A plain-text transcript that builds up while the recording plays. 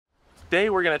Today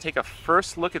we're going to take a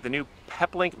first look at the new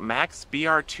Peplink MAX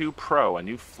BR2 Pro, a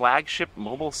new flagship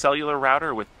mobile cellular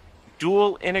router with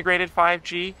dual integrated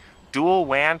 5G, dual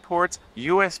WAN ports,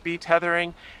 USB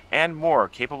tethering, and more,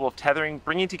 capable of tethering,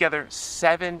 bringing together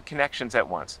 7 connections at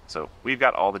once. So we've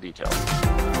got all the details.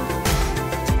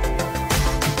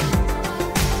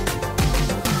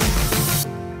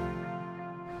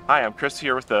 Hi, I'm Chris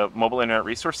here with the Mobile Internet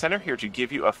Resource Center, here to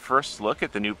give you a first look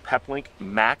at the new Peplink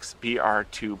MAX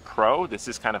BR2 Pro. This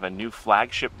is kind of a new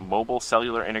flagship mobile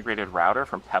cellular integrated router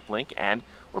from Peplink, and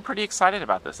we're pretty excited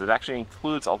about this. It actually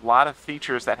includes a lot of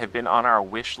features that have been on our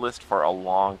wish list for a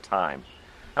long time.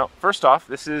 Now, first off,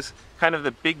 this is kind of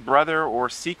the big brother or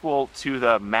sequel to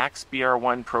the MAX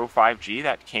BR2 Pro 5G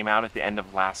that came out at the end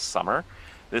of last summer.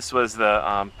 This was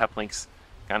the Peplink's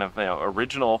kind of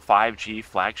original 5G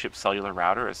flagship cellular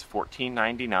router. Is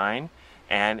 $14.99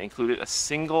 and included a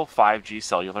single 5G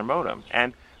cellular modem.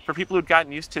 And for people who'd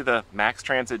gotten used to the Max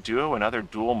Transit Duo and other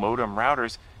dual modem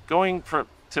routers, going to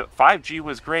 5G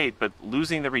was great, but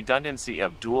losing the redundancy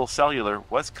of dual cellular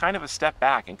was kind of a step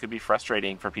back and could be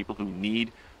frustrating for people who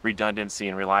need redundancy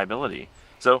and reliability.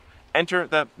 So enter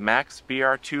the MAX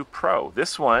BR2 Pro.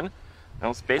 This one,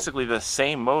 it's basically the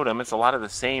same modem. It's a lot of the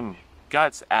same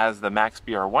guts as the MAX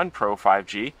BR2 Pro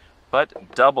 5G,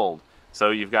 but doubled. So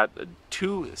you've got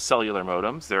 2 cellular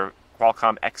modems. They're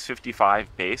Qualcomm X55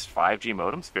 based 5G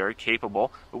modems, very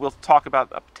capable, but we'll talk about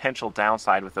a potential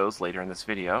downside with those later in this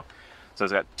video. So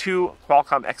it's got 2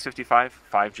 Qualcomm X55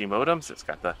 5G modems. It's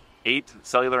got the 8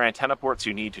 cellular antenna ports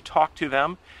you need to talk to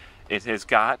them. It has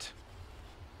got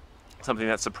something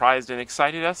that surprised and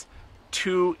excited us,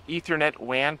 2 Ethernet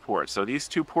WAN ports. So these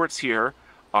 2 ports here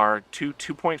are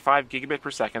 2.5 gigabit per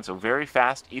second, so very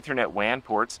fast Ethernet WAN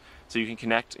ports, so you can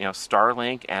connect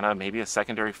Starlink and maybe a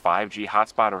secondary 5G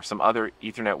hotspot or some other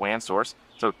Ethernet WAN source.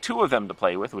 So 2 of them to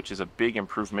play with, which is a big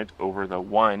improvement over the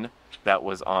one that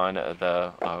was on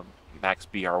the MAX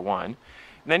BR1. And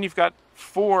then you've got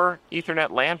 4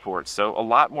 Ethernet LAN ports, so a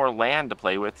lot more LAN to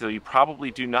play with, so you probably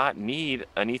do not need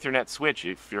an Ethernet switch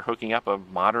if you're hooking up a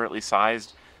moderately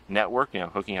sized network,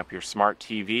 hooking up your smart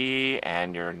TV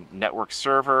and your network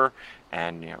server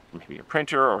and maybe your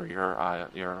printer or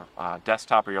your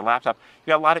desktop or your laptop.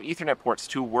 You got a lot of Ethernet ports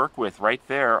to work with right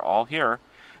there, all here.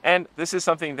 And this is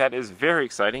something that is very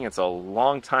exciting. It's a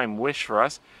long time wish for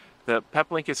us. The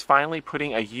Peplink is finally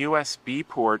putting a USB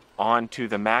port onto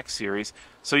the Max series,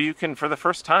 so you can, for the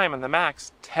first time on the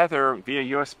Max, tether via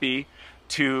USB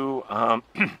to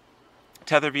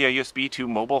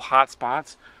mobile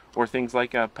hotspots, or things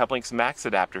like Peplink's Max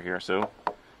adapter here. So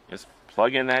just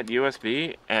plug in that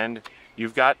USB and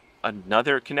you've got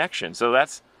another connection. So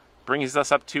that brings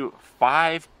us up to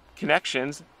 5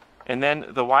 connections, and then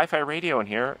the Wi-Fi radio in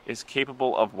here is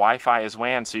capable of Wi-Fi as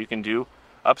WAN, so you can do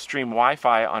upstream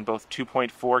Wi-Fi on both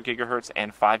 2.4 gigahertz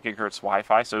and 5 gigahertz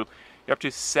Wi-Fi. So you're up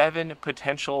to 7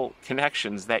 potential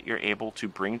connections that you're able to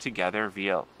bring together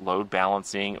via load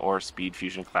balancing or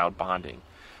Speedfusion cloud bonding.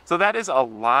 So that is a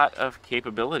lot of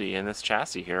capability in this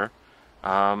chassis here,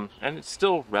 and it's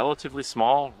still relatively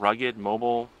small, rugged,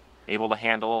 mobile, able to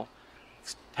handle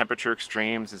temperature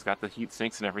extremes. It's got the heat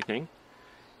sinks and everything.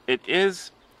 It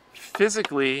is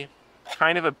physically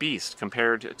kind of a beast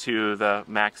compared to the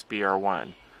MAX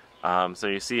BR1. So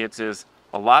you see it is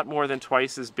a lot more than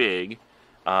twice as big.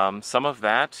 Some of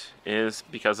that is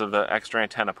because of the extra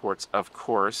antenna ports, of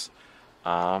course,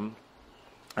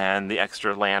 and the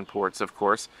extra LAN ports, of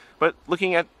course. But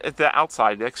looking at the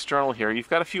outside, the external here, you've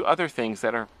got a few other things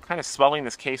that are kind of swelling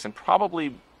this case, and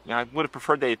probably I would have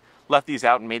preferred they left these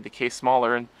out and made the case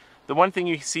smaller. And the one thing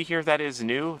you see here that is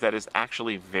new, that is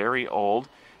actually very old,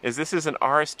 is this is an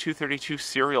RS-232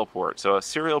 serial port. So a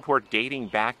serial port dating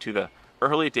back to the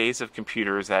early days of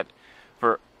computers that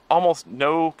for almost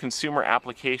no consumer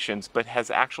applications, but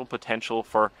has actual potential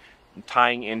for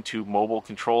tying into mobile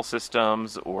control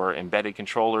systems or embedded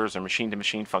controllers or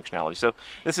machine-to-machine functionality. So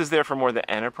this is there for more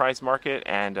the enterprise market,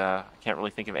 and I can't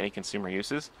really think of any consumer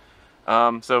uses.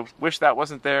 So wish that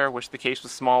wasn't there, wish the case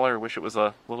was smaller, wish it was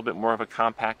a little bit more of a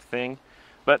compact thing.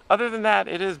 But other than that,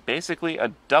 it is basically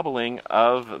a doubling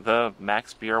of the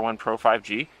MAX BR2 Pro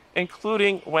 5G,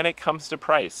 including when it comes to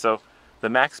price. So the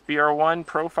MAX BR2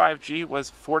 Pro 5G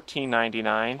was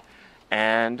 $14.99,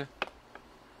 and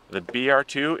the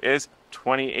BR2 is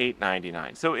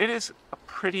 $28.99. So it is a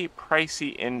pretty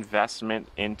pricey investment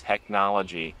in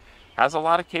technology. Has a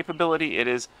lot of capability. It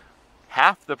is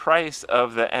half the price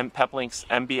of the Peplink's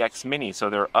MBX Mini, so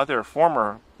their other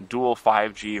former dual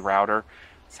 5G router.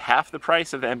 It's half the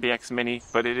price of the MBX Mini,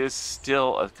 but it is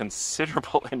still a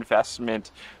considerable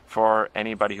investment for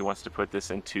anybody who wants to put this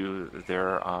into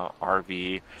their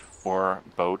RV or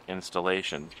boat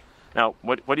installation. Now,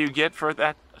 what do you get for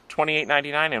that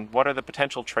 $28.99, and what are the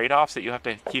potential trade-offs that you have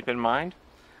to keep in mind?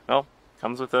 Well,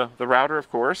 comes with the router,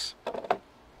 of course.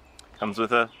 Comes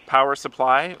with a power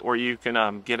supply, or you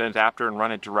can get an adapter and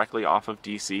run it directly off of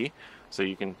DC. So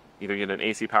you can either get an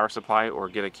AC power supply or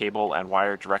get a cable and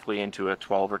wire directly into a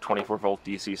 12 or 24 volt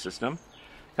DC system.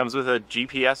 Comes with a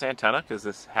GPS antenna, because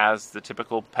this has the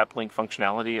typical Peplink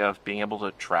functionality of being able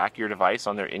to track your device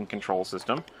on their in-control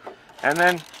system. And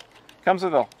then comes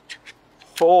with a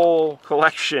full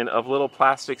collection of little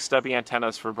plastic stubby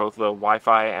antennas for both the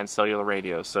Wi-Fi and cellular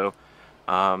radios. So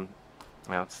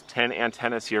it's 10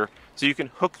 antennas here, so you can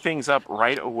hook things up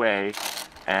right away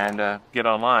and get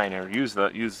online or use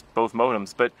both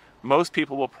modems. But most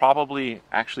people will probably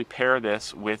actually pair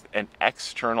this with an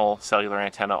external cellular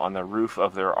antenna on the roof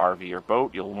of their RV or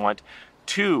boat. You'll want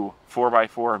two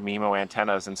 4x4 MIMO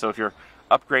antennas, and so if you're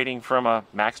upgrading from a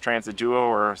Max Transit Duo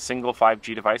or a single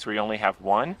 5G device where you only have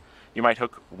one, you might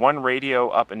hook one radio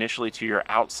up initially to your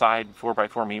outside 4x4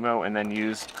 MIMO and then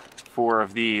use 4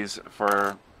 of these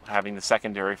for having the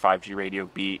secondary 5G radio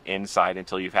be inside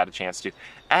until you've had a chance to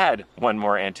add one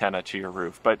more antenna to your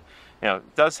roof. But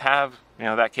it does have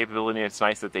that capability. It's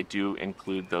nice that they do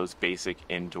include those basic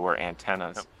indoor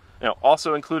antennas.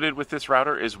 Also included with this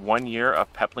router is 1 year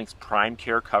of Peplink's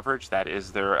Primecare coverage. That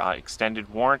is their extended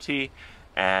warranty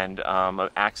and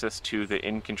access to the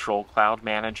in-control cloud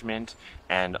management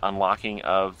and unlocking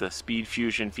of the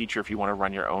Speedfusion feature if you want to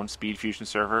run your own Speedfusion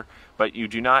server. But you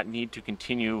do not need to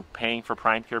continue paying for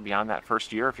Primecare beyond that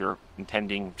first year if you're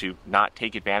intending to not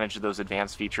take advantage of those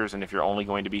advanced features, and if you're only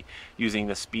going to be using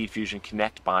the Speedfusion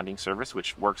Connect bonding service,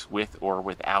 which works with or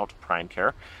without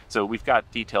Primecare. So we've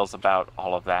got details about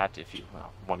all of that if you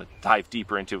want to dive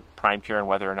deeper into Primecare and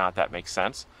whether or not that makes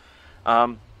sense.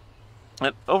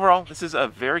 And overall, this is a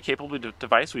very capable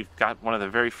device. We've got one of the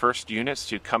very first units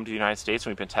to come to the United States,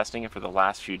 and we've been testing it for the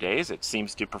last few days. It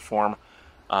seems to perform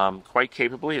quite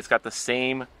capably. It's got the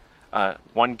same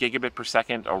 1 gigabit per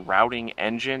second routing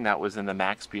engine that was in the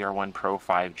MAX BR2 Pro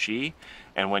 5G.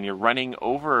 And when you're running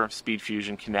over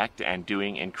Speedfusion Connect and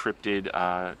doing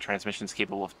encrypted transmissions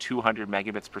capable of 200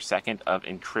 megabits per second of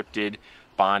encrypted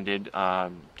bonded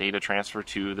data transfer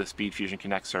to the Speedfusion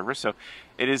Connect server. So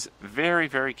it is very,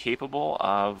 very capable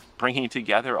of bringing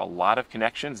together a lot of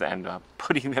connections and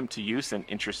putting them to use in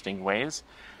interesting ways.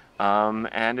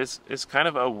 And is kind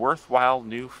of a worthwhile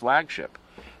new flagship.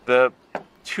 The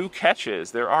two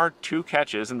catches, there are two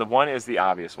catches, and the one is the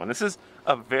obvious one. This is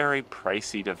a very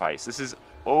pricey device. This is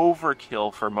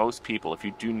overkill for most people. If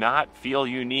you do not feel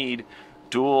you need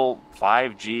dual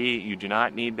 5G, you do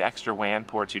not need the extra WAN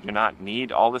ports, you do not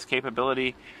need all this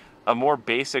capability, a more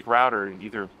basic router,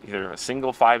 either a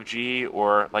single 5G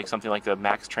or like something like the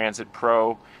Max Transit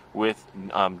Pro with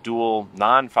dual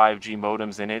non-5G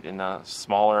modems in it in a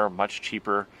smaller, much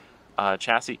cheaper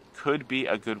chassis, could be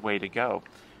a good way to go.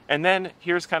 And then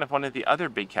here's kind of one of the other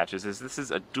big catches, is this is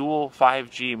a dual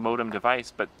 5G modem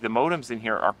device, but the modems in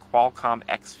here are Qualcomm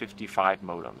X55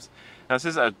 modems. Now this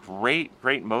is a great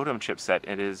modem chipset.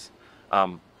 It is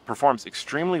performs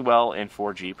extremely well in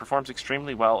 4G, performs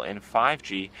extremely well in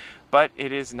 5G, but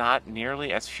it is not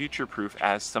nearly as future-proof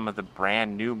as some of the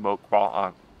brand new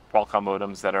Qualcomm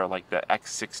modems that are like the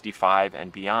X65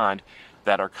 and beyond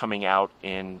that are coming out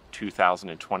in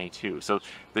 2022. So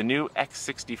the new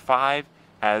X65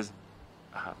 has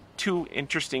two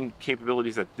interesting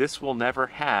capabilities that this will never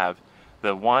have.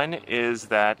 The one is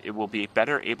that it will be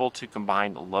better able to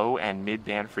combine low and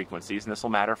mid-band frequencies, and this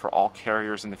will matter for all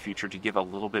carriers in the future to give a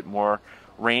little bit more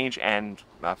range and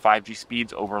 5G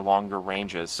speeds over longer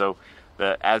ranges. So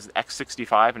as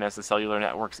X65 and as the cellular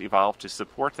networks evolve to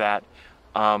support that,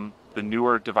 the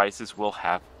newer devices will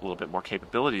have a little bit more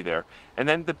capability there. And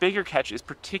then the bigger catch is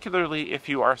particularly if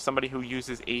you are somebody who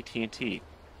uses AT&T.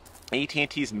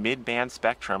 AT&T's mid-band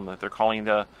spectrum that they're calling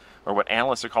or what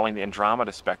analysts are calling the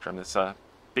Andromeda spectrum, this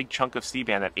big chunk of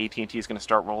C-band that AT&T is going to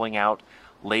start rolling out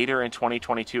later in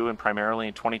 2022 and primarily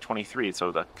in 2023.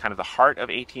 So the kind of the heart of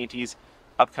AT&T's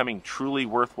upcoming truly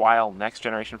worthwhile next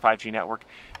generation 5G network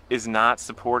is not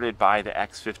supported by the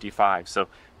X55. So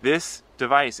this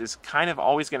device is kind of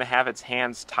always going to have its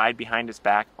hands tied behind its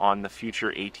back on the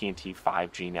future AT&T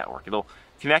 5G network. It'll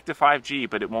connect to 5G,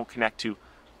 but it won't connect to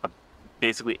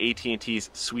basically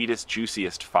AT&T's sweetest,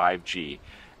 juiciest 5G.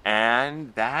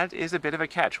 And that is a bit of a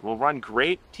catch. Will run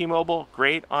great T-Mobile,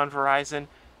 great on Verizon,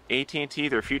 AT&T,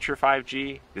 their future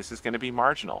 5G, this is going to be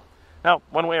marginal. Now,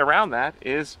 one way around that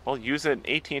is, well, use an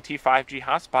AT&T 5G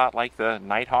hotspot like the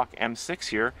Nighthawk M6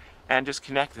 here, and just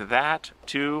connect that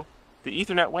to the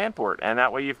Ethernet WAN port. And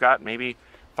that way you've got maybe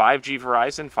 5G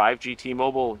Verizon, 5G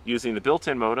T-Mobile using the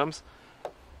built-in modems,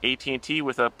 AT&T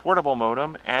with a portable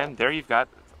modem, and there you've got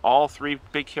all three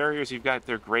big carriers. You've got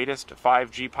their greatest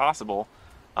 5G possible,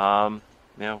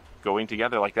 going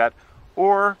together like that.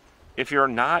 Or if you're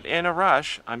not in a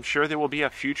rush, I'm sure there will be a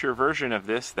future version of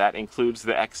this that includes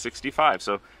the X65.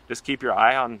 So just keep your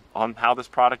eye on how this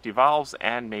product evolves,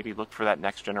 and maybe look for that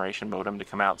next generation modem to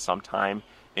come out sometime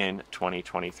in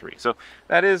 2023. So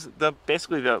that is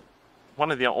basically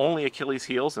one of the only Achilles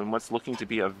heels and what's looking to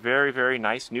be a very, very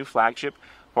nice new flagship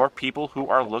for people who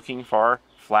are looking for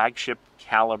flagship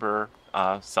caliber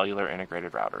cellular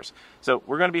integrated routers. So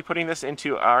we're going to be putting this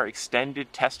into our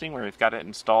extended testing, where we've got it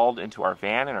installed into our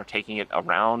van and are taking it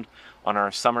around on our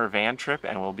summer van trip,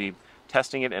 and we'll be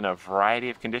testing it in a variety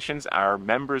of conditions. Our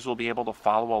members will be able to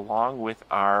follow along with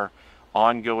our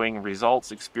ongoing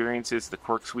results, experiences, the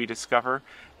quirks we discover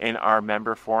in our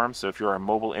member forum. So if you're a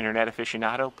mobile internet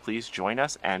aficionado, please join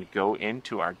us and go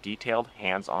into our detailed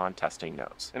hands-on testing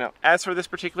notes. Now, as for this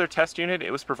particular test unit,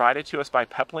 it was provided to us by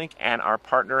Peplink and our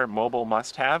partner Mobile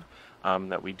Must Have,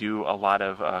 that we do a lot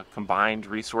of combined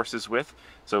resources with.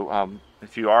 So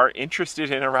if you are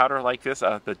interested in a router like this,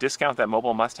 the discount that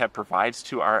Mobile Must Have provides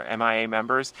to our MIA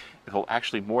members, it will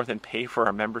actually more than pay for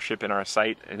our membership in our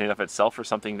site in and of itself for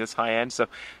something this high end. So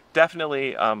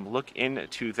definitely look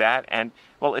into that. And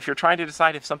well, if you're trying to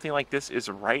decide if something like this is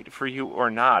right for you or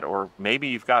not, or maybe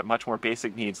you've got much more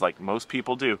basic needs like most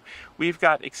people do, we've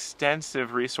got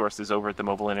extensive resources over at the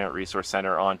Mobile Internet Resource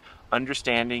Center on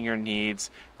understanding your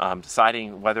needs,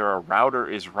 deciding whether a router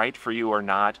is right for you or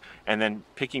not, and then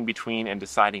picking between and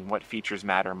deciding what features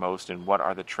matter most and what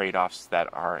are the trade-offs that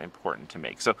are important to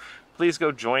make. So please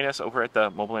go join us over at the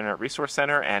Mobile Internet Resource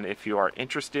Center, and if you are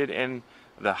interested in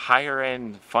the higher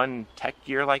end fun tech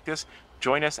gear like this,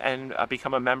 join us and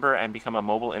become a member and become a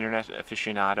mobile internet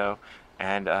aficionado,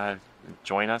 and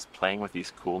join us playing with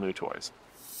these cool new toys.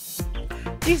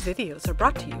 These videos are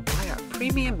brought to you by our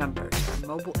premium members, our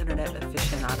mobile internet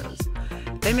aficionados.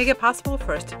 They make it possible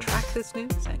for us to track this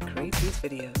news and create these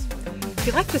videos. If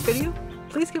you like this video,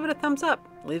 please give it a thumbs up,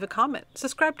 leave a comment,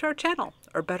 subscribe to our channel,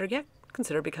 or better yet,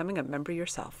 consider becoming a member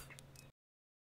yourself.